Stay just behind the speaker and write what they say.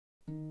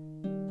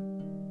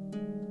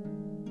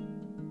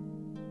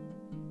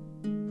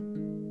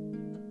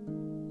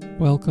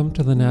Welcome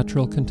to the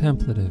Natural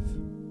Contemplative.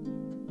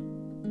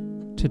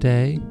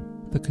 Today,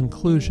 the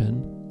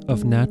conclusion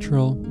of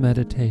natural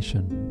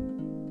meditation.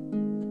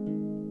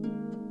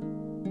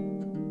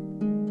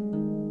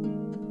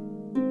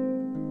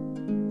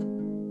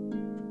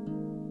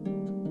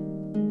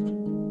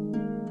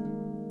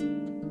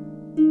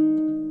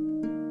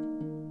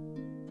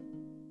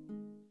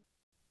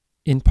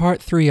 In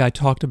part 3, I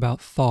talked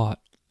about thought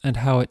and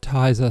how it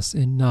ties us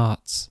in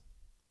knots.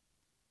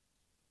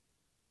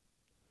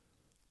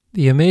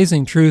 The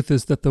amazing truth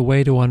is that the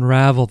way to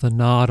unravel the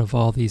knot of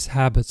all these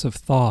habits of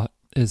thought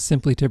is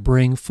simply to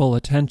bring full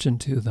attention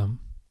to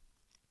them.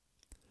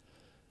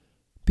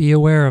 Be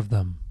aware of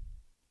them.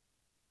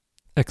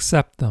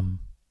 Accept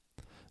them,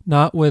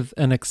 not with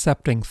an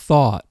accepting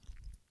thought,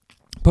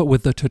 but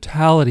with the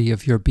totality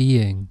of your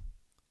being.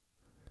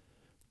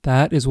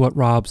 That is what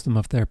robs them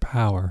of their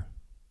power.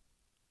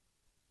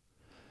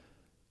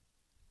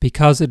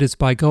 Because it is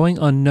by going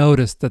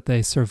unnoticed that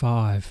they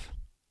survive.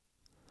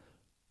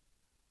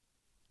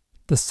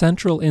 The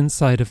central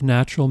insight of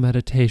natural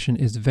meditation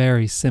is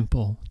very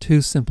simple,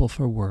 too simple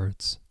for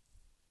words.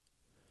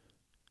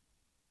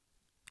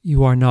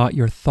 You are not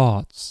your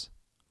thoughts.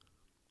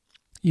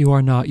 You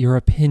are not your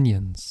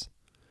opinions.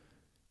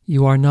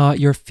 You are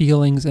not your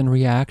feelings and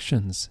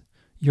reactions.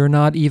 You're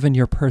not even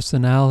your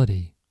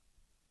personality.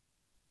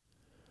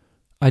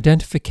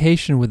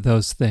 Identification with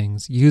those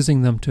things,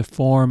 using them to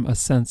form a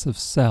sense of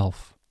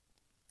self,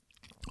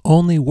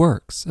 only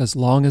works as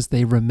long as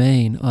they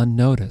remain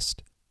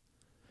unnoticed.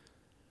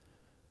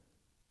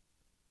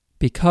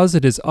 Because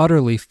it is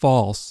utterly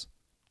false,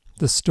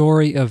 the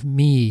story of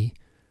me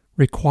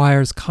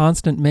requires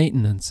constant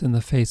maintenance in the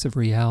face of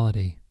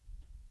reality.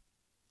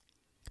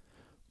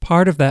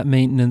 Part of that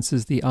maintenance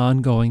is the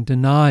ongoing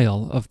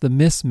denial of the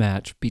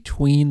mismatch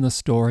between the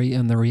story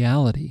and the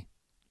reality.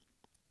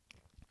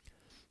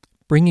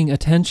 Bringing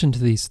attention to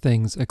these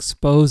things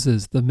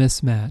exposes the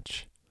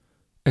mismatch,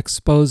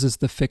 exposes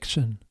the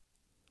fiction,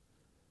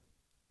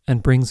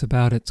 and brings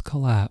about its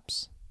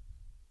collapse.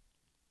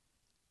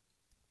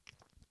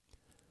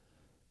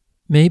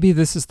 Maybe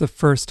this is the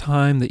first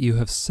time that you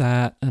have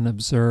sat and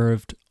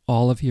observed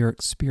all of your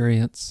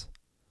experience,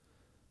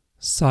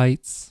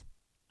 sights,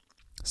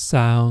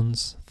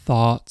 sounds,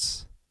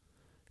 thoughts,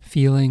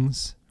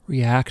 feelings,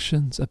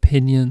 reactions,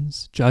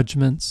 opinions,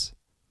 judgments.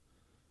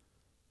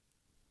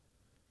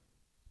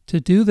 To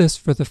do this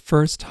for the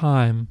first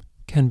time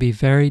can be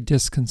very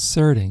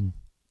disconcerting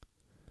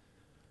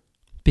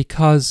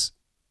because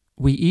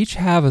we each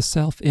have a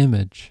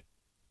self-image,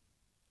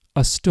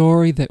 a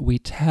story that we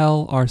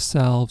tell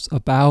ourselves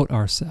about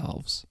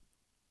ourselves.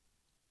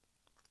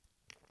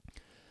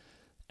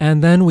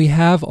 And then we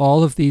have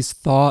all of these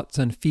thoughts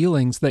and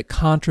feelings that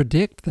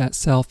contradict that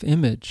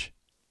self-image.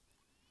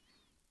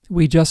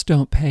 We just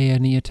don't pay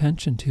any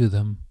attention to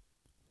them.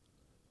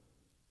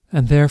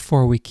 And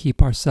therefore we keep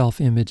our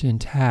self-image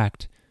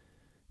intact,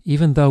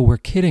 even though we're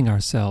kidding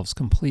ourselves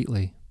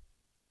completely.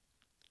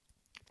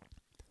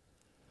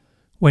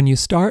 When you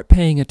start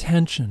paying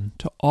attention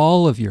to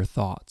all of your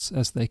thoughts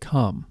as they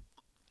come,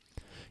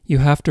 you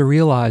have to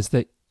realize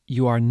that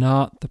you are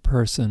not the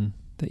person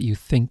that you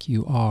think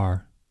you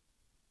are.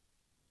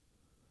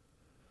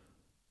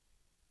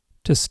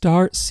 To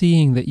start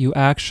seeing that you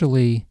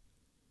actually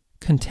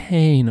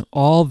contain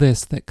all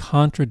this that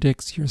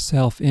contradicts your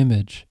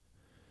self-image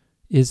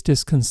is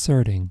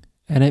disconcerting,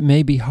 and it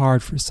may be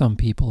hard for some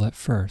people at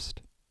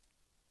first.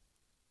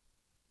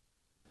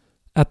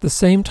 At the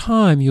same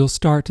time, you'll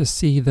start to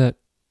see that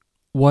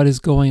what is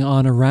going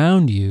on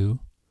around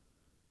you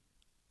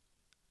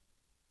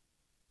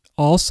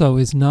also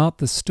is not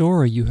the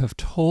story you have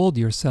told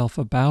yourself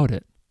about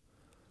it.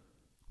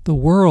 The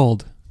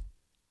world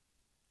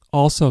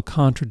also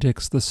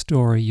contradicts the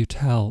story you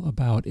tell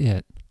about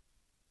it.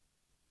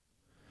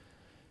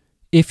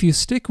 If you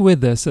stick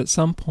with this, at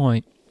some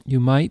point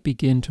you might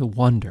begin to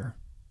wonder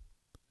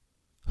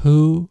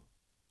who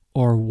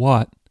or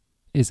what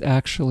is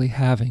actually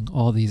having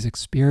all these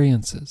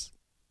experiences.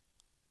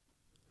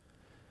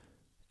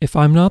 If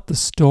I'm not the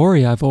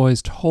story I've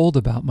always told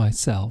about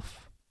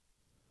myself,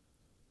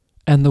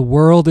 and the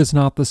world is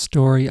not the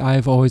story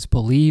I've always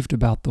believed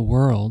about the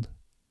world,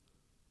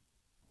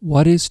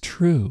 what is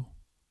true?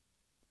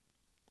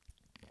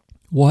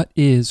 What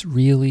is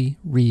really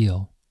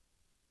real?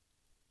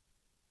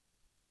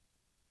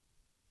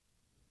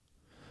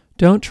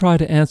 Don't try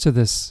to answer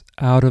this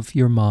out of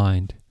your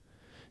mind.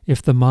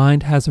 If the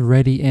mind has a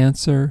ready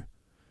answer,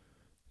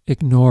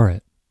 ignore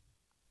it.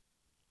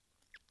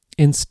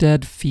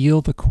 Instead,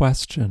 feel the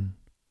question.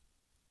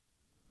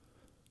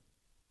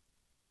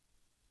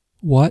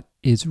 What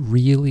is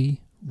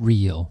really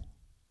real?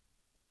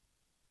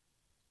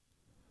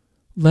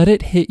 Let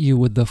it hit you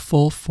with the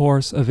full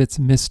force of its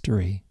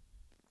mystery.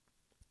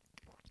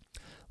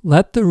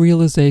 Let the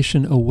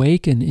realization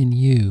awaken in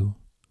you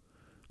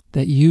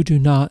that you do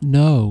not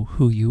know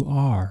who you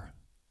are,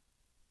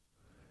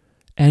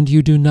 and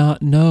you do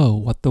not know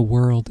what the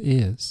world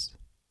is.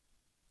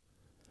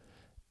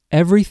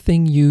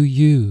 Everything you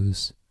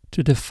use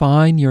to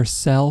define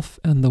yourself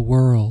and the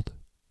world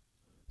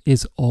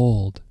is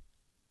old,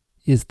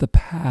 is the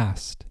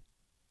past.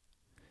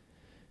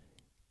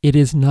 It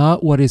is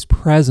not what is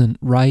present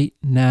right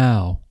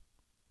now.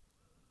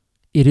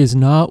 It is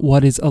not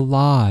what is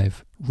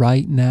alive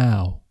right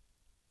now.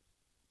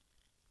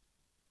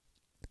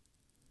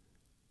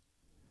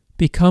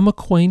 Become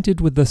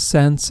acquainted with the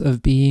sense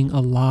of being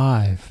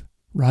alive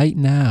right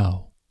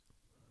now,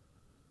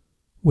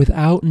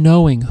 without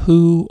knowing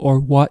who or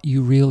what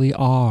you really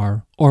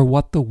are or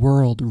what the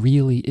world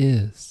really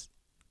is.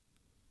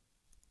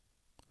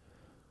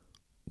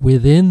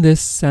 Within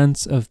this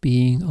sense of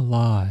being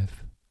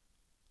alive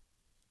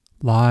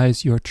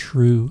lies your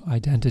true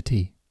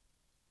identity.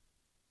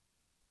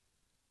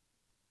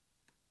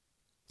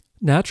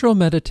 Natural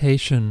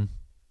meditation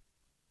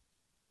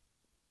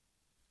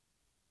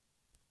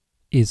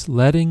is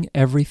letting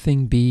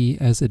everything be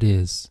as it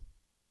is,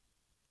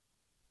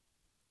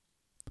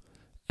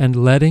 and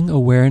letting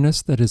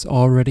awareness that is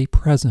already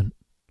present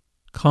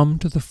come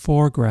to the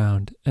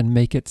foreground and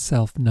make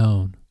itself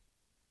known.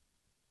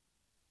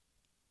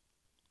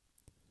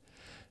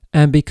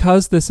 And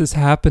because this is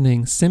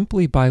happening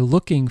simply by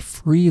looking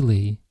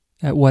freely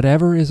at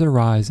whatever is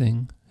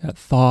arising, at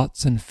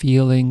thoughts and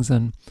feelings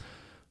and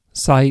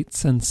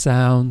sights and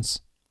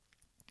sounds,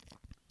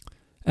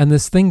 and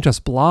this thing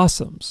just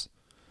blossoms,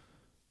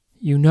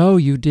 you know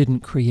you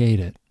didn't create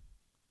it.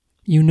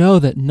 You know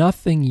that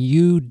nothing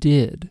you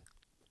did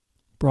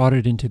brought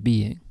it into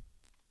being.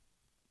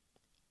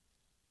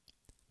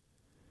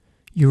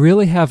 You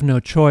really have no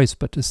choice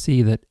but to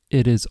see that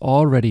it is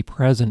already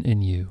present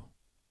in you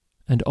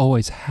and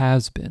always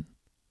has been.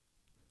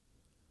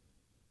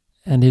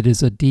 And it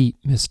is a deep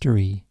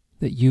mystery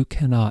that you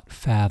cannot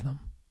fathom.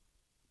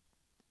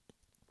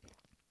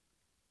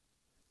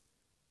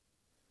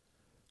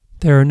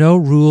 There are no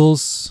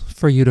rules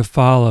for you to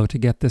follow to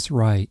get this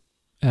right,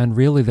 and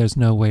really there's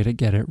no way to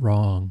get it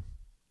wrong.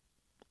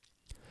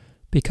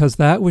 Because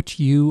that which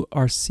you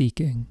are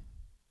seeking,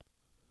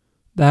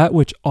 that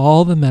which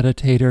all the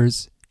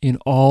meditators in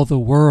all the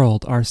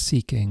world are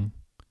seeking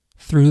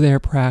through their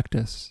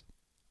practice,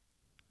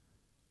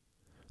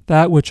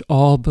 that which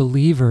all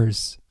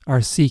believers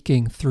are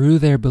seeking through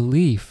their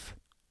belief,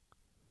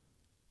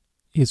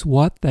 is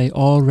what they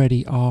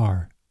already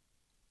are.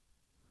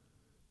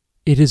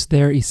 It is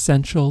their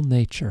essential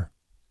nature.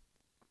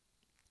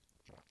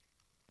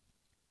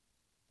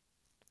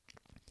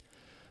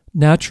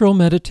 Natural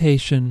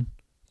meditation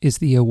is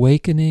the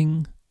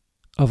awakening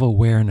of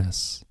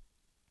awareness.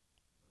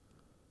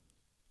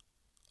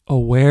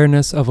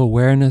 Awareness of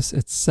awareness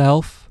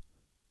itself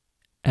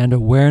and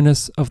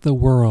awareness of the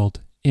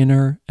world,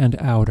 inner and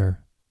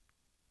outer.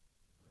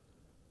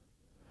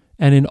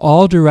 And in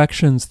all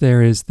directions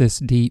there is this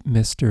deep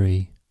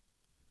mystery.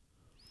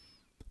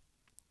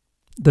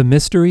 The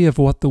mystery of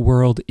what the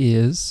world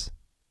is,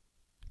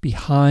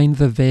 behind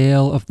the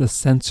veil of the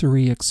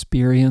sensory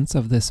experience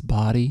of this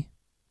body,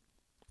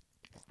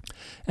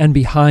 and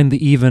behind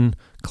the even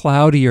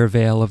cloudier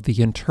veil of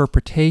the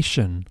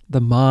interpretation the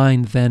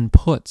mind then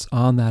puts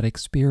on that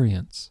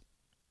experience.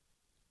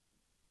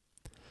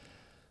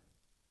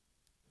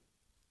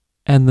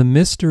 And the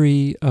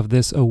mystery of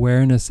this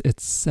awareness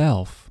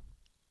itself,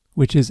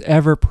 which is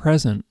ever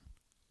present,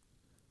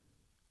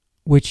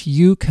 which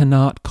you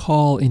cannot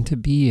call into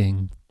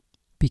being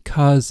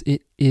because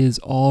it is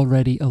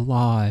already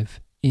alive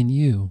in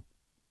you.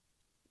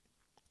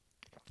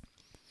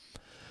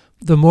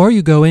 The more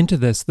you go into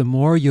this, the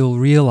more you'll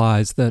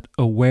realize that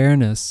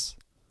awareness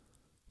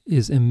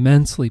is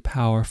immensely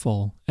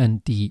powerful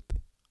and deep.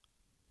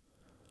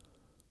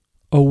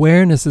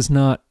 Awareness is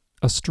not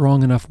a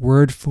strong enough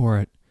word for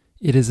it.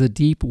 It is a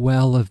deep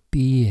well of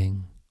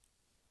being.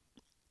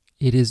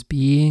 It is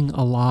being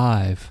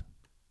alive.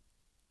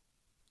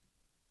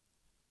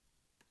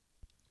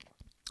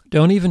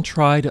 Don't even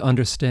try to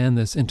understand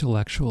this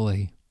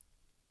intellectually.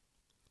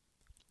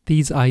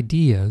 These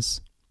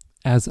ideas,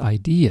 as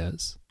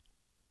ideas,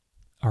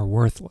 are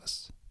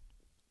worthless.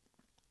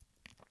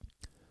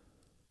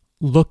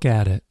 Look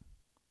at it.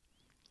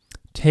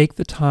 Take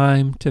the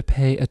time to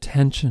pay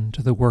attention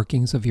to the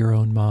workings of your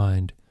own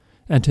mind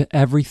and to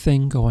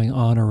everything going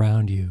on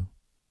around you.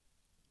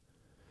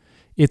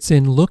 It's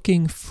in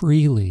looking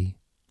freely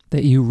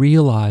that you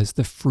realize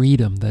the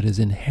freedom that is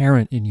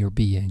inherent in your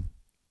being.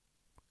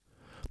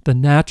 The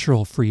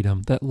natural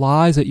freedom that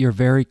lies at your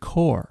very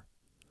core,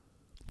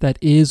 that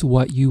is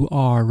what you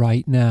are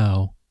right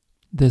now,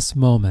 this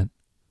moment,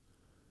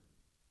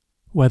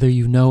 whether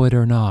you know it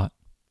or not.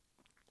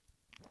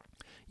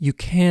 You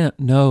can't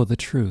know the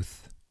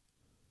truth,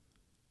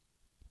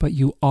 but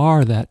you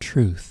are that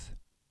truth.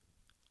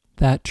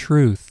 That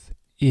truth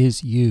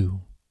is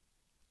you.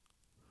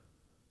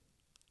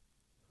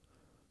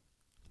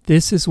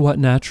 This is what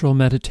natural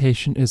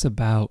meditation is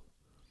about.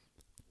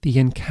 The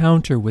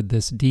encounter with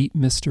this deep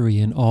mystery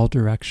in all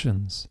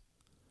directions,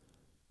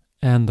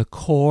 and the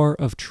core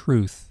of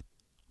truth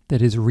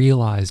that is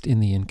realized in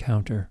the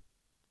encounter.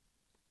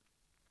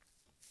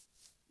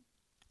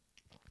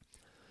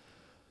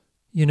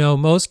 You know,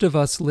 most of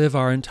us live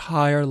our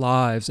entire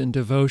lives in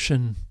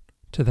devotion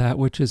to that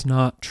which is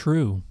not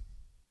true.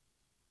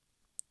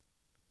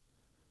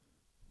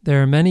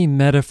 There are many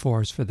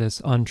metaphors for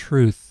this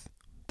untruth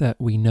that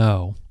we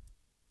know.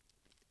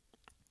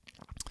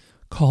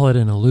 Call it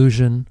an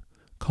illusion,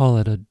 call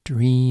it a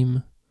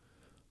dream,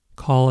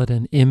 call it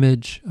an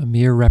image, a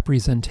mere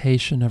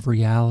representation of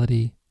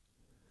reality.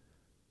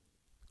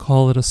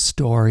 Call it a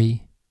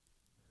story.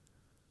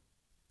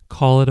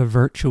 Call it a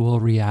virtual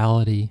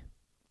reality.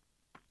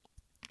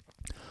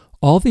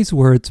 All these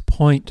words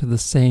point to the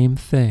same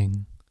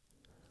thing.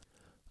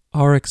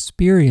 Our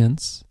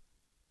experience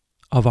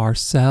of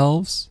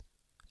ourselves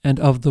and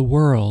of the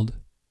world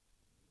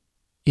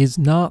is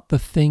not the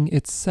thing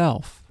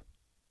itself.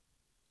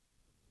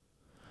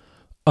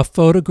 A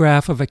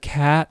photograph of a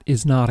cat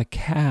is not a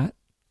cat.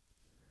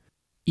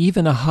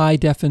 Even a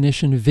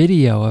high-definition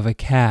video of a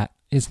cat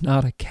is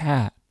not a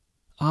cat,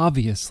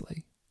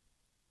 obviously.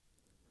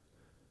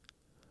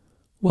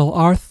 Well,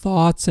 our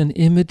thoughts and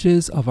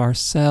images of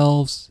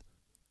ourselves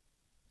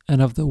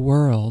and of the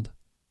world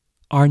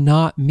are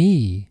not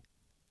me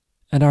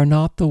and are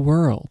not the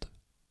world.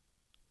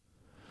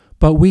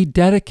 But we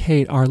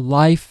dedicate our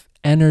life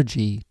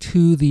energy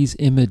to these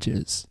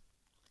images,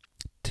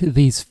 to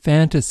these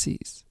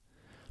fantasies,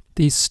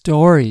 these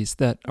stories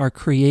that are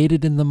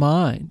created in the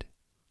mind.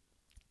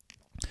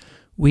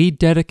 We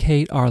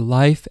dedicate our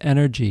life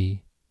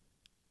energy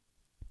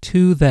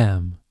to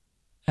them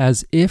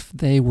as if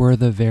they were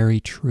the very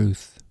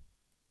truth.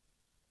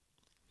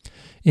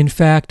 In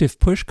fact, if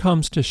push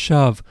comes to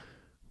shove,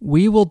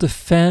 we will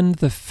defend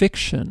the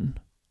fiction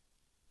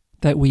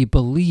that we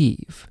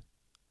believe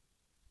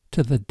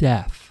to the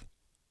death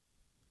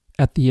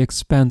at the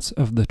expense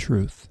of the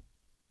truth.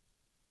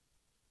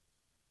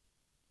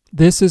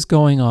 This is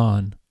going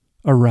on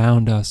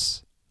around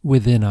us,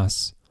 within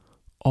us,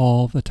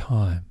 all the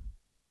time.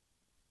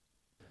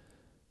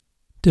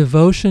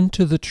 Devotion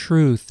to the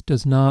truth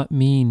does not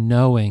mean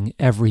knowing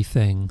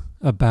everything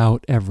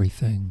about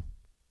everything.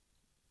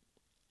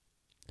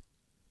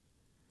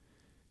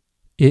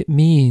 It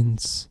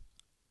means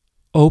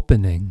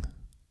opening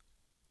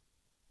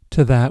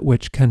to that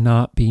which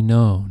cannot be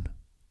known.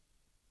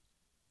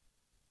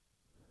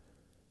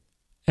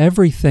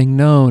 Everything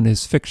known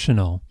is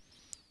fictional.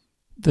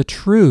 The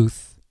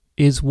truth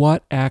is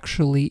what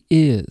actually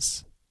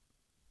is,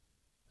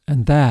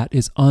 and that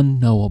is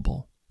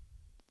unknowable.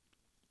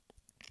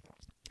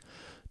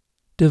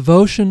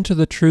 Devotion to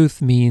the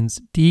truth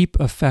means deep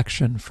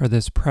affection for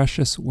this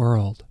precious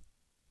world,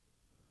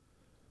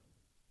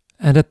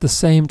 and at the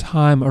same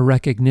time a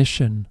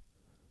recognition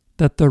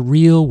that the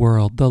real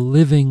world, the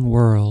living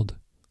world,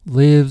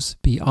 lives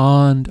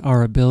beyond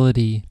our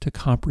ability to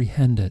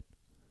comprehend it,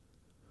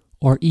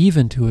 or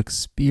even to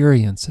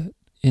experience it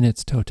in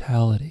its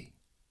totality.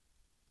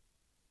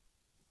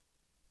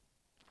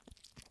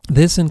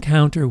 This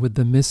encounter with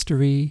the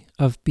mystery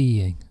of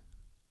being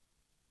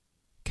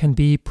can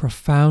be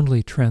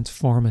profoundly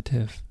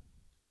transformative.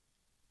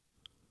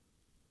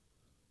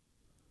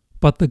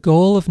 But the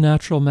goal of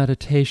natural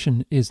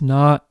meditation is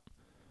not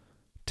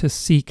to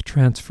seek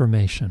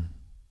transformation.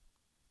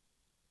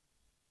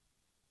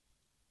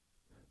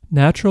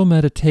 Natural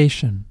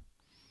meditation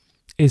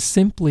is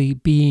simply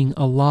being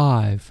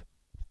alive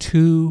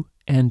to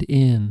and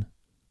in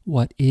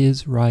what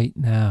is right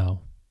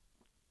now.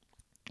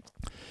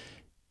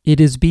 It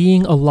is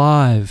being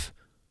alive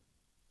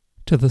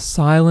to the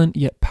silent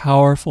yet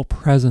powerful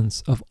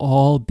presence of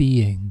all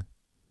being,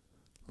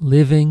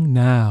 living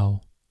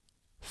now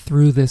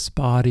through this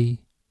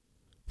body,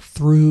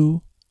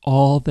 through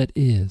all that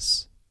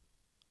is.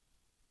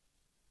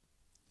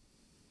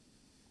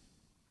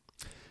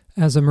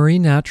 As a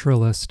marine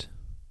naturalist,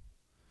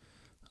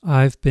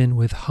 I've been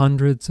with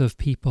hundreds of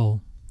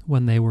people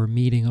when they were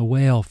meeting a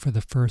whale for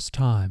the first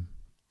time.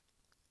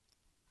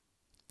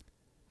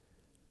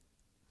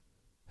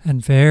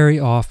 And very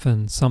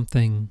often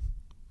something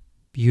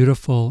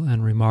beautiful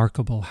and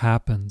remarkable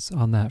happens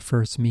on that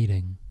first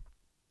meeting.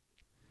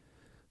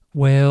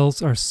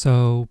 Whales are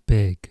so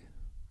big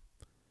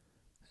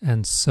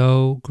and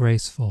so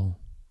graceful,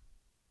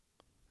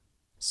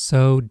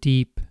 so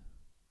deep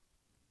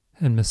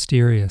and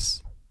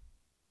mysterious,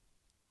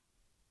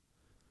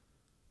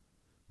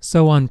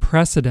 so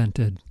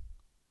unprecedented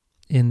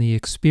in the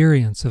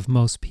experience of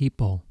most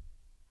people,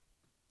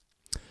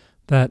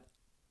 that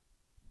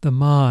the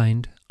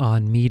mind,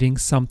 on meeting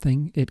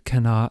something it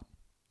cannot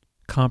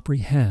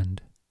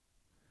comprehend,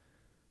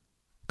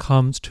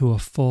 comes to a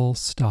full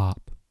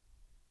stop.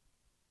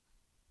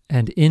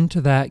 And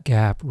into that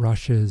gap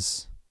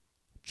rushes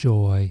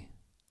joy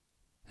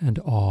and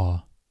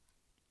awe.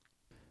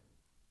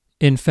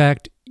 In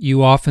fact,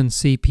 you often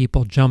see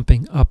people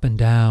jumping up and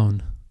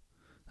down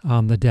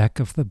on the deck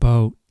of the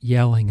boat,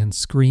 yelling and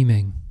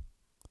screaming.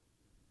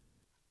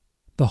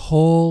 The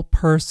whole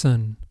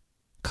person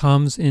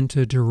comes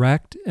into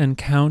direct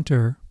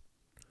encounter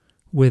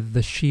with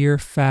the sheer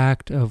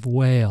fact of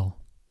whale,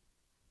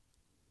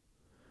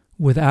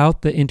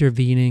 without the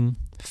intervening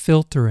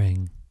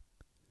filtering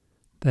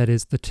that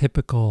is the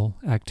typical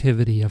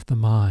activity of the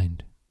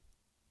mind,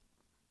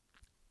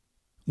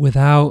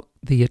 without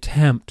the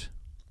attempt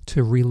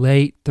to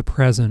relate the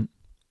present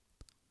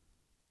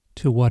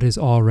to what is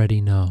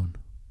already known.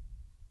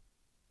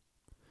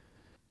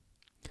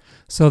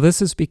 So this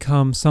has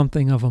become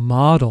something of a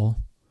model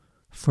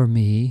for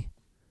me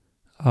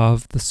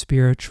of the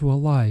spiritual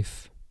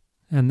life,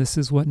 and this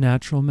is what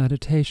natural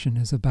meditation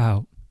is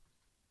about.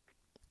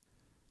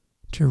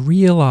 To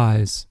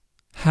realize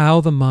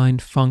how the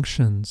mind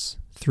functions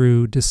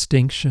through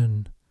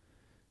distinction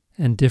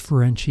and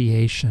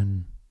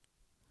differentiation,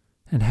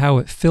 and how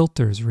it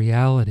filters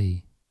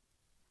reality,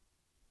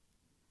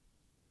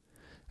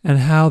 and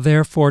how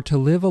therefore to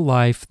live a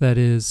life that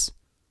is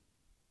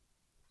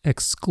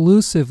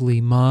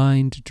exclusively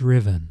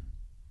mind-driven,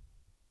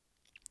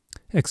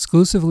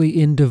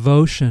 exclusively in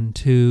devotion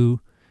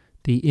to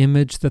the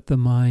image that the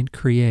mind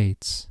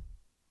creates,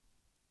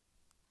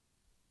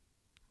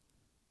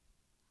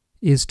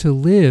 is to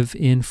live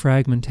in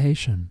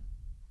fragmentation.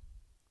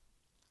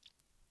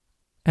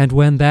 And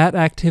when that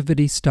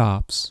activity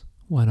stops,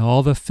 when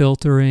all the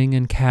filtering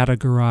and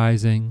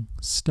categorizing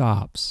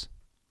stops,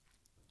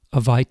 a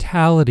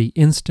vitality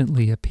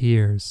instantly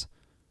appears,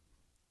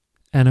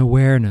 an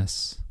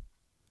awareness,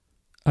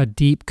 a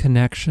deep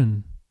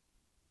connection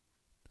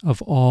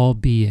of all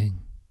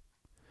being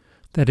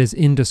that is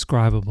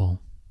indescribable.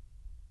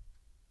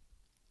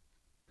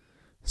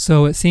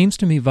 So it seems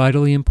to me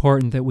vitally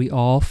important that we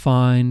all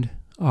find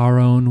our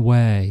own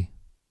way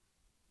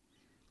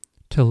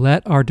to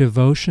let our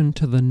devotion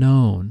to the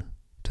known,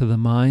 to the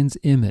mind's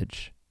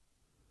image,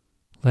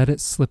 let it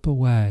slip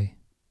away,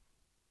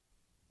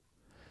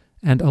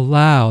 and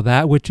allow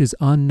that which is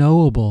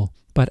unknowable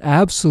but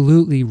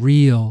absolutely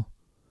real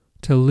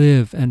to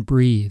live and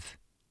breathe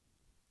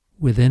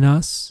within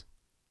us,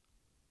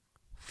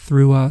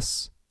 through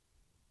us,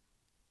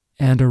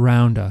 and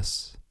around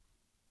us.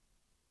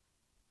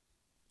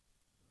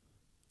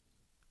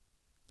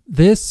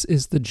 This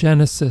is the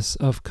genesis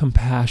of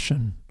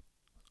compassion,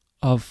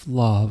 of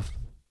love,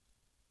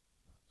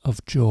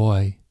 of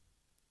joy.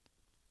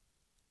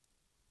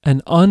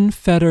 An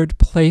unfettered,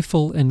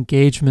 playful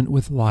engagement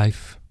with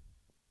life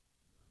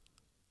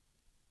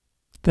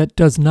that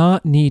does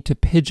not need to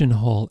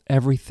pigeonhole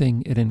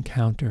everything it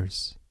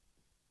encounters.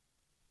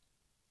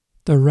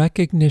 The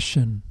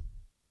recognition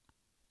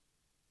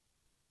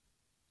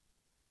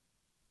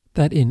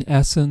that in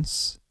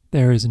essence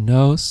there is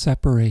no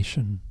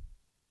separation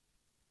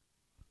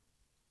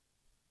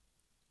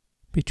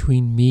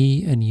between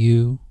me and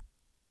you,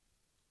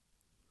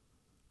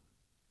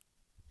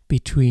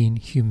 between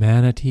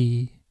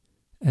humanity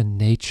and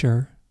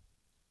nature.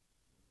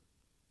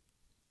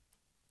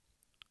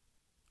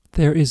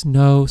 There is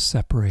no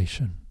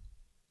separation.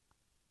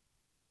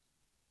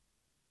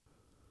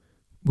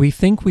 We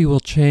think we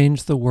will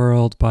change the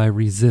world by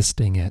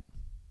resisting it,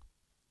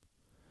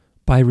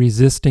 by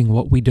resisting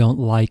what we don't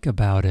like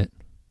about it,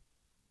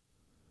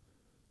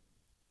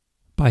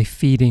 by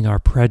feeding our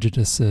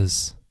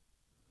prejudices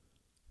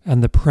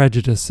and the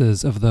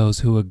prejudices of those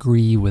who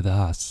agree with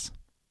us,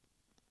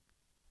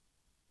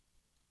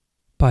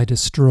 by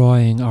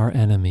destroying our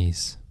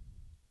enemies.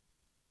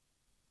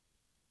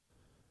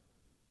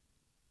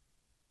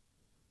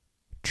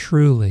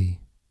 Truly,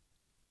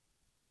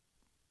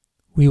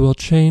 we will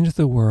change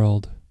the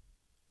world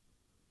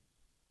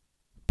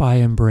by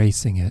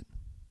embracing it,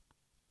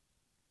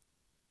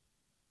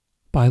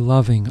 by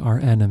loving our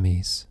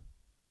enemies.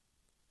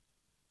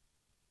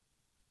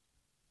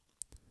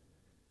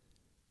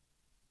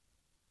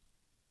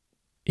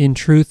 In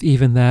truth,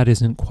 even that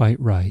isn't quite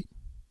right.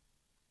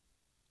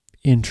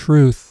 In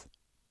truth,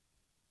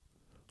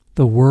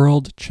 the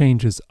world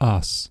changes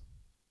us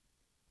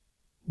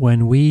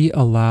when we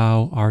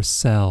allow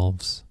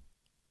ourselves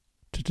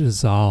to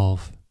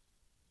dissolve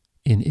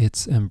in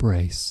its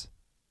embrace.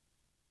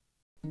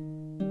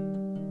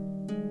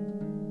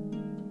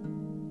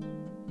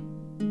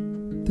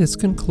 This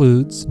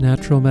concludes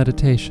Natural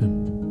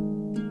Meditation.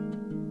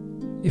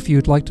 If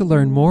you'd like to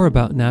learn more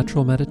about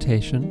natural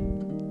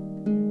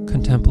meditation,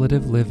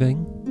 contemplative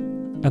living,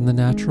 and the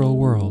natural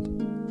world,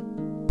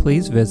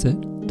 please visit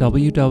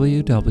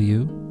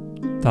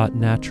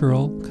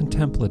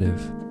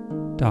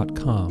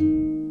www.naturalcontemplative.com.